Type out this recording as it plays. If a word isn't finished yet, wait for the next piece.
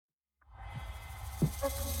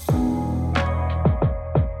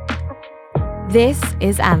This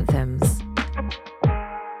is Anthems.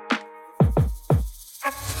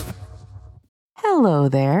 Hello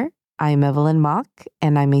there. I'm Evelyn Mok,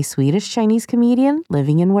 and I'm a Swedish Chinese comedian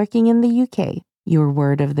living and working in the UK. Your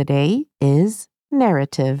word of the day is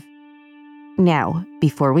narrative. Now,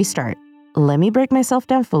 before we start, let me break myself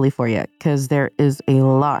down fully for you, because there is a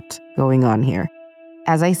lot going on here.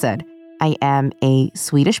 As I said, I am a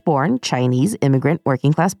Swedish-born Chinese immigrant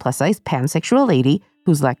working-class plus-size pansexual lady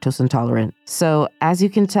who's lactose intolerant. So, as you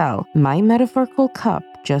can tell, my metaphorical cup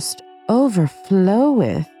just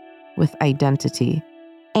overfloweth with identity.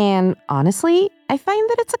 And honestly, I find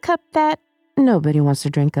that it's a cup that nobody wants to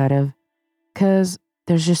drink out of, because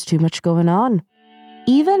there's just too much going on.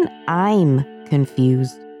 Even I'm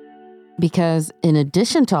confused. Because in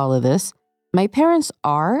addition to all of this, my parents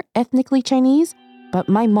are ethnically Chinese, but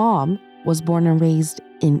my mom was born and raised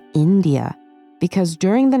in India. Because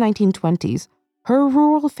during the 1920s, her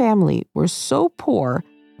rural family were so poor,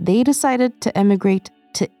 they decided to emigrate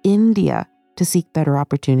to India to seek better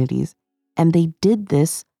opportunities. And they did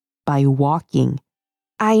this by walking.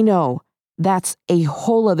 I know, that's a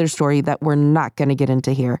whole other story that we're not going to get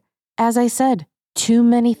into here. As I said, too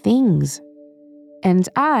many things. And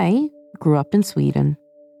I grew up in Sweden.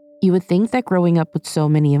 You would think that growing up with so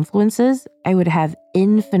many influences, I would have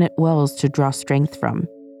infinite wells to draw strength from.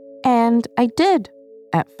 And I did,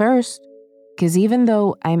 at first. Because even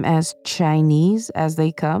though I'm as Chinese as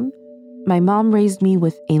they come, my mom raised me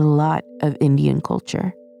with a lot of Indian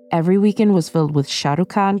culture. Every weekend was filled with Shah Rukh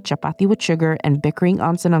Khan, chapati with sugar, and bickering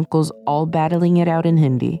aunts and uncles all battling it out in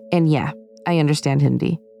Hindi. And yeah, I understand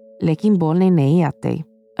Hindi. Lekin bolne nahi aate,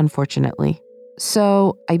 unfortunately.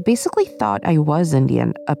 So I basically thought I was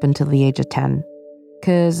Indian up until the age of 10.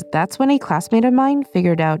 Because that's when a classmate of mine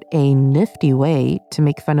figured out a nifty way to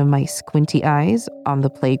make fun of my squinty eyes on the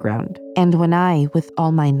playground. And when I, with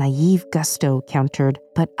all my naive gusto, countered,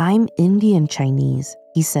 "But I'm Indian Chinese,"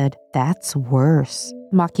 he said, "That's worse,"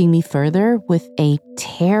 mocking me further with a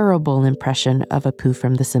terrible impression of Apu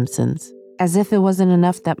from The Simpsons. As if it wasn't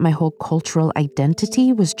enough that my whole cultural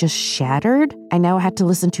identity was just shattered, I now had to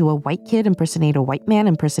listen to a white kid impersonate a white man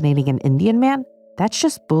impersonating an Indian man. That's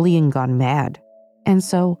just bullying gone mad. And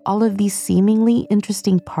so all of these seemingly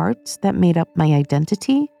interesting parts that made up my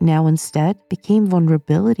identity now instead became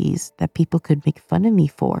vulnerabilities that people could make fun of me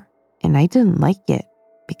for. And I didn't like it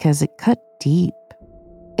because it cut deep.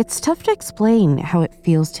 It's tough to explain how it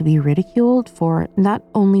feels to be ridiculed for not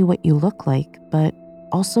only what you look like, but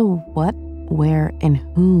also what, where, and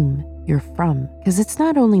whom you're from. Because it's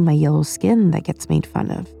not only my yellow skin that gets made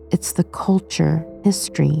fun of. It's the culture,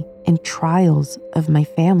 history, and trials of my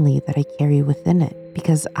family that I carry within it.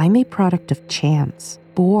 Because I'm a product of chance,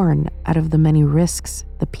 born out of the many risks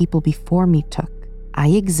the people before me took. I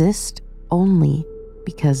exist only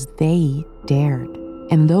because they dared.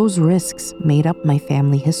 And those risks made up my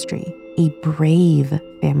family history, a brave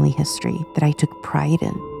family history that I took pride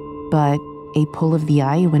in. But a pull of the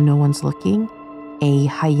eye when no one's looking, a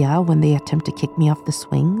haya when they attempt to kick me off the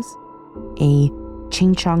swings, a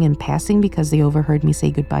ching-chong in passing because they overheard me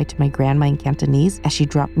say goodbye to my grandma in Cantonese as she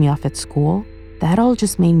dropped me off at school. That all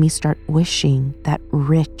just made me start wishing that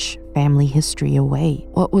rich family history away.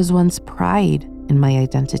 What was once pride in my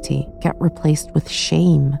identity got replaced with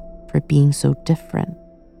shame for being so different.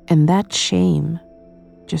 And that shame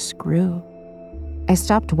just grew. I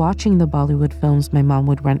stopped watching the Bollywood films my mom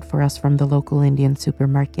would rent for us from the local Indian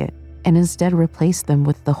supermarket, and instead replaced them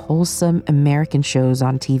with the wholesome American shows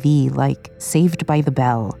on TV like Saved by the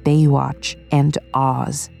Bell, Baywatch, and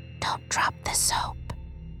Oz. Don't drop the soap.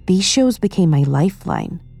 These shows became my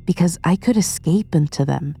lifeline because I could escape into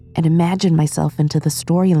them and imagine myself into the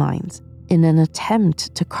storylines in an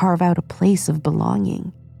attempt to carve out a place of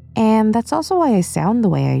belonging. And that's also why I sound the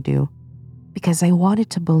way I do, because I wanted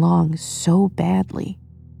to belong so badly.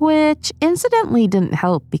 Which incidentally didn't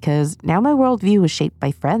help because now my worldview is shaped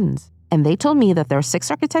by friends. And they told me that there are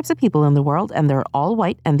 6 archetypes of people in the world and they're all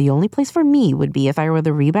white, and the only place for me would be if I were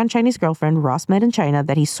the rebound Chinese girlfriend Ross met in China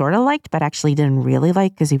that he sort of liked but actually didn't really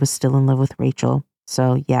like because he was still in love with Rachel.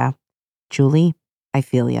 So yeah, Julie, I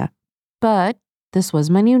feel ya. But this was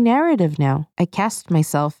my new narrative now. I cast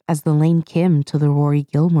myself as the Lane Kim to the Rory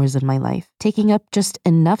Gilmores in my life, taking up just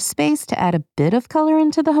enough space to add a bit of color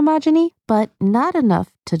into the homogeny, but not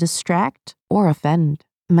enough to distract or offend.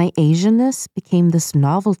 My Asianness became this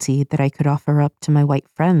novelty that I could offer up to my white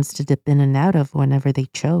friends to dip in and out of whenever they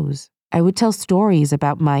chose. I would tell stories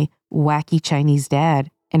about my wacky Chinese dad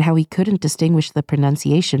and how he couldn't distinguish the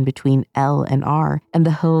pronunciation between L and R, and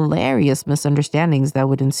the hilarious misunderstandings that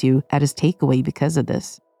would ensue at his takeaway because of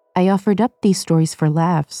this. I offered up these stories for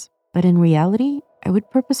laughs, but in reality, I would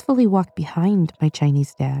purposefully walk behind my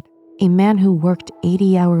Chinese dad, a man who worked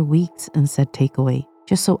 80-hour weeks and said takeaway,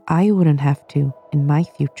 just so I wouldn't have to in my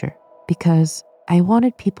future, because I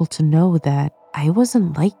wanted people to know that I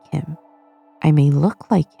wasn't like him. I may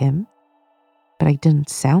look like him, but I didn't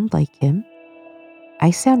sound like him.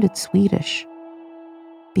 I sounded Swedish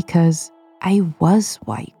because I was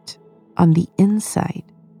white on the inside,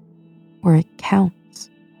 where it counts.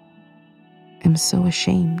 I'm so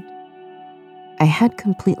ashamed. I had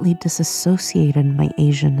completely disassociated my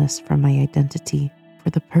Asianness from my identity for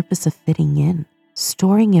the purpose of fitting in,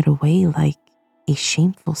 storing it away like a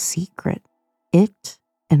shameful secret. It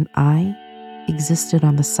and I existed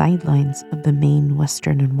on the sidelines of the main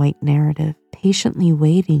Western and white narrative, patiently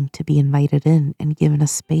waiting to be invited in and given a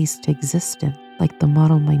space to exist in, like the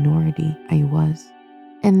model minority I was.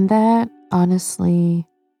 And that, honestly,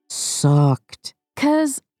 sucked.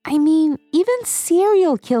 'Cause, even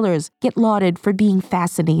serial killers get lauded for being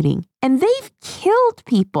fascinating, and they've killed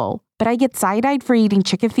people. But I get side-eyed for eating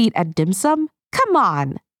chicken feet at dim sum? Come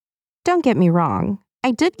on! Don't get me wrong.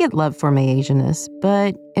 I did get love for my Asianness,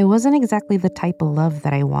 but it wasn't exactly the type of love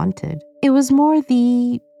that I wanted. It was more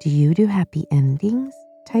the, do you do happy endings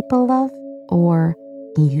type of love? Or,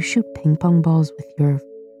 can you shoot ping pong balls with your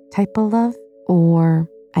type of love? Or,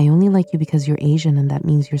 I only like you because you're Asian and that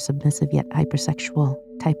means you're submissive yet hypersexual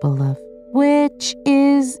type of love. Which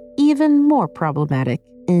is even more problematic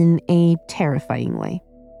in a terrifying way.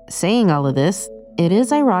 Saying all of this, it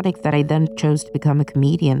is ironic that I then chose to become a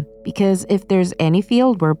comedian, because if there's any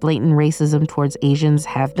field where blatant racism towards Asians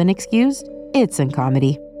have been excused, it's in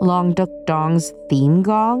comedy. Long Duk Dong's theme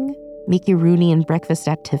gong, Mickey Rooney and Breakfast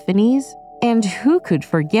at Tiffany's, and who could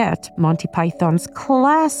forget Monty Python's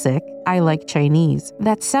classic I Like Chinese,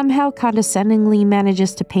 that somehow condescendingly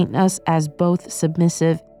manages to paint us as both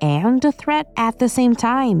submissive and a threat at the same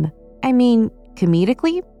time.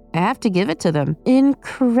 Comedically, I have to give it to them.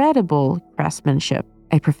 Incredible craftsmanship.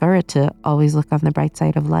 I prefer it to always look on the bright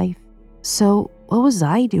side of life. So, what was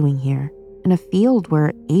I doing here? In a field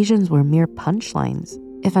where Asians were mere punchlines?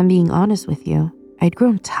 If I'm being honest with you, I'd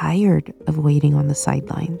grown tired of waiting on the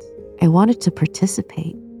sidelines. I wanted to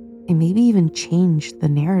participate and maybe even change the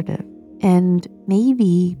narrative. And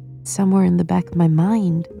maybe somewhere in the back of my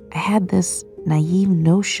mind, I had this naive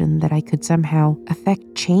notion that I could somehow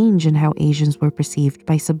affect change in how Asians were perceived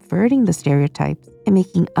by subverting the stereotypes and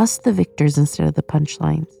making us the victors instead of the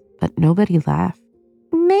punchlines. But nobody laughed.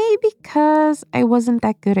 Maybe because I wasn't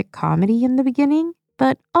that good at comedy in the beginning,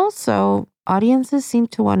 but also audiences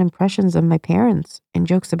seemed to want impressions of my parents and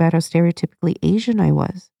jokes about how stereotypically Asian I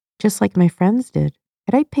was, just like my friends did.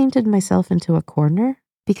 Had I painted myself into a corner?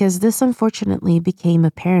 Because this unfortunately became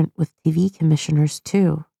apparent with TV commissioners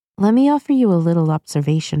too. Let me offer you a little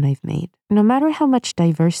observation I've made. No matter how much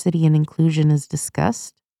diversity and inclusion is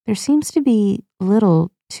discussed, there seems to be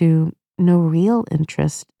little to no real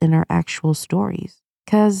interest in our actual stories.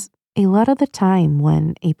 Because a lot of the time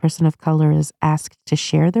when a person of color is asked to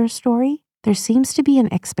share their story, there seems to be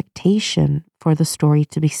an expectation for the story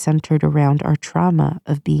to be centered around our trauma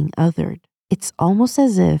of being othered. It's almost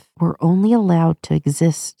as if we're only allowed to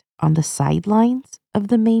exist on the sidelines of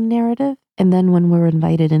the main narrative, and then when we're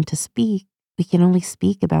invited in to speak, we can only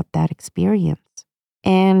speak about that experience.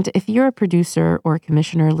 And if you're a producer or a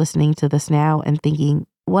commissioner listening to this now and thinking,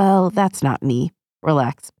 well, that's not me,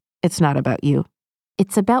 relax. It's not about you.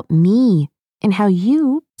 It's about me and how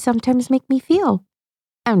you sometimes make me feel.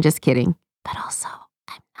 I'm just kidding. But also,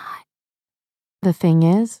 I'm not. The thing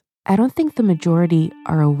is, I don't think the majority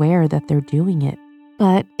are aware that they're doing it.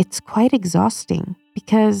 But it's quite exhausting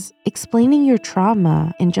because explaining your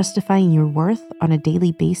trauma and justifying your worth on a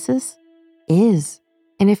daily basis is.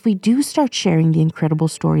 And if we do start sharing the incredible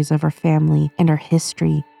stories of our family and our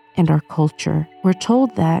history and our culture, we're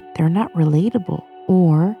told that they're not relatable,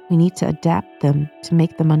 or we need to adapt them to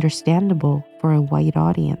make them understandable for a white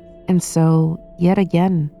audience. And so, yet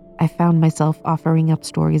again, I found myself offering up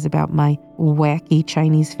stories about my wacky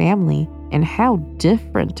Chinese family and how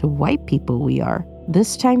different to white people we are.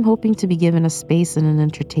 This time hoping to be given a space in an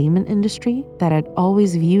entertainment industry that had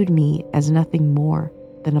always viewed me as nothing more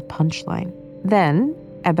than a punchline. Then,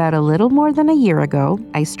 about a little more than a year ago,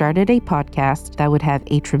 I started a podcast that would have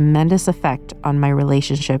a tremendous effect on my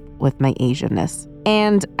relationship with my Asianness.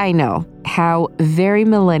 And I know how very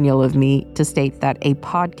millennial of me to state that a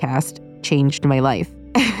podcast changed my life.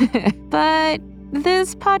 But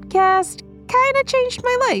this podcast kind of changed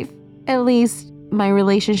my life. At least my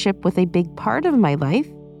relationship with a big part of my life.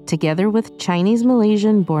 Together with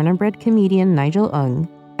Chinese-Malaysian born and bred comedian Nigel Ng,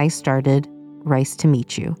 I started Rice to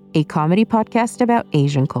Meet You, a comedy podcast about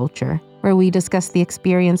Asian culture. where we discuss the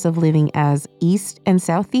experience of living as East and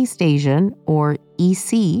Southeast Asian, or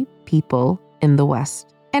EC, people in the West.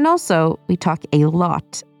 And also, we talk a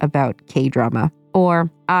lot about K-drama. Or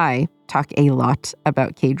I talk a lot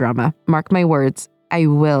about K-drama. Mark my words, I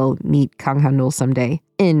will meet Kang Han-ul someday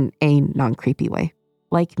in a non-creepy way.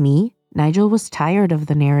 Like me, Nigel was tired of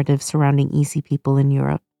the narrative surrounding EC people in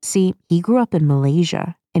Europe. See, he grew up in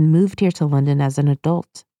Malaysia and moved here to London as an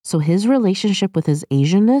adult. So his relationship with his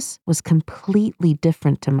Asianness was completely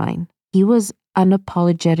different to mine. He was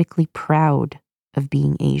unapologetically proud of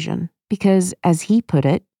being Asian. Because, as he put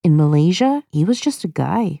it, in Malaysia, he was just a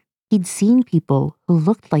guy. He'd seen people who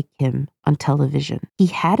looked like him on television. He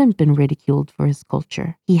hadn't been ridiculed for his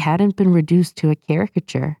culture. He hadn't been reduced to a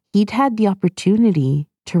caricature. He'd had the opportunity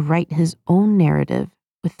to write his own narrative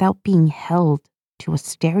without being held to a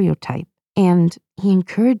stereotype. And he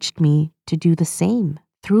encouraged me to do the same.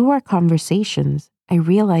 Through our conversations, I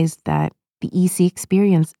realized that the EC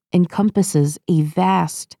experience encompasses a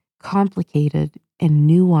vast, complicated, and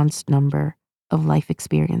nuanced number of life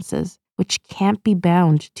experiences, which can't be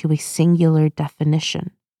bound to a singular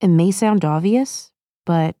definition. It may sound obvious,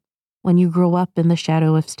 but when you grow up in the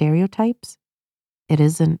shadow of stereotypes, it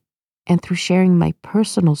isn't. And through sharing my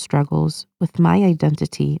personal struggles with my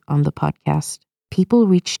identity on the podcast, people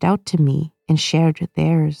reached out to me and shared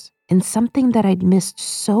theirs. And something that I'd missed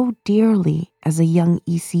so dearly as a young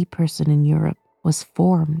EC person in Europe was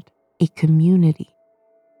formed, a community.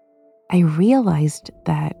 I realized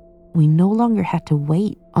that we no longer had to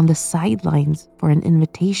wait on the sidelines for an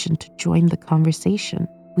invitation to join the conversation.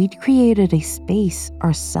 We'd created a space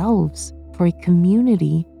ourselves for a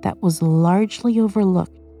community that was largely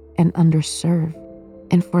overlooked and underserved.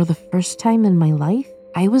 And for the first time in my life,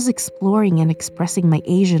 I was exploring and expressing my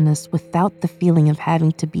Asianness without the feeling of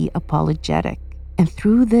having to be apologetic. And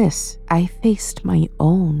through this, I faced my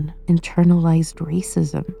own internalized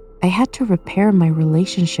racism. I had to repair my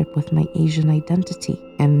relationship with my Asian identity.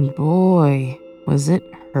 And boy, was it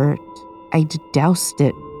hurt. I doused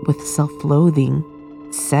it with self-loathing,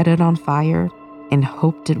 set it on fire, and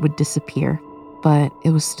hoped it would disappear. But it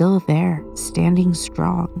was still there, standing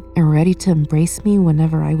strong, and ready to embrace me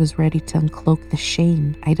whenever I was ready to uncloak the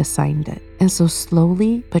shame I'd assigned it. And so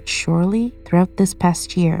slowly but surely, throughout this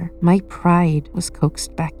past year, my pride was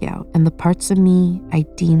coaxed back out, and the parts of me I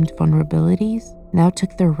deemed vulnerabilities now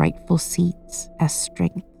took their rightful seats as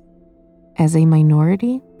strength. As a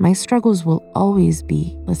minority, my struggles will always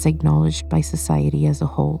be less acknowledged by society as a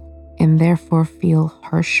whole, and therefore feel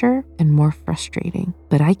harsher and more frustrating.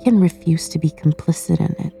 But I can refuse to be complicit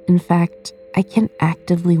in it. In fact, I can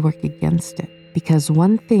actively work against it, because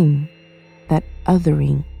one thing that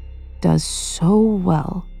othering does so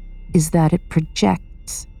well is that it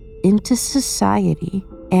projects into society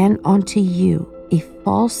and onto you a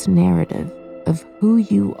false narrative of who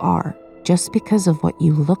you are just because of what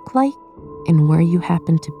you look like and where you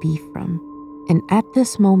happen to be from. And at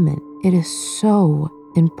this moment, it is so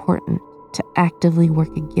important to actively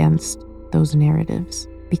work against those narratives,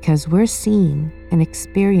 because we're seeing and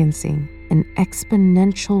experiencing an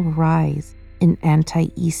exponential rise in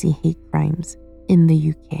anti-EC hate crimes in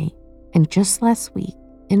the UK. And just last week,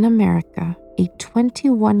 in America, a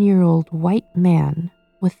 21-year-old white man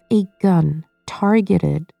with a gun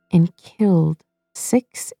targeted and killed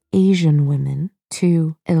 6 Asian women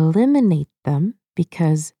to eliminate them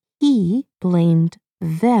because he blamed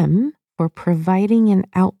them for providing an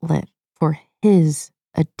outlet for his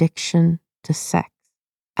addiction to sex.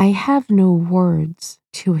 I have no words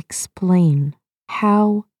to explain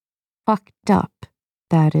how fucked up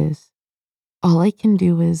that is. All I can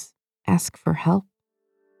do is ask for help,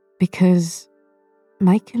 because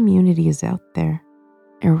my community is out there,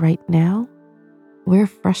 and right now we're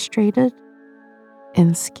frustrated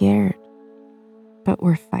and scared, but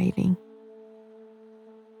we're fighting.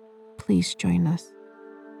 Please join us.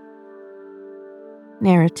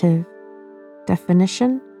 Narrative.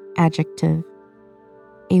 Definition, adjective.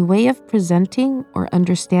 A way of presenting or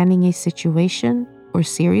understanding a situation or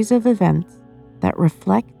series of events that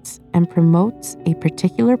reflects and promotes a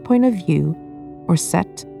particular point of view or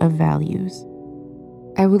set of values.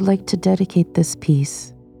 I would like to dedicate this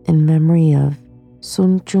piece in memory of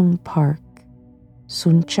Sun Jung Park,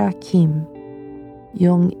 Sun Cha Kim,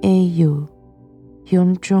 Yong A Yu,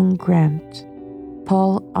 Hyun Jung Grant,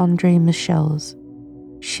 Paul Andre Michels,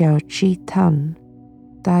 Xiao Chi Tan,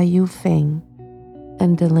 Da Yu Feng,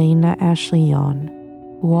 and Elena Ashley Yon,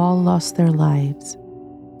 who all lost their lives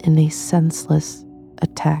in a senseless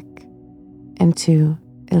attack, and to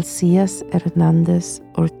Elcias Hernandez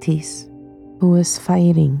Ortiz, who is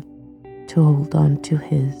fighting to hold on to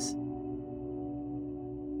his.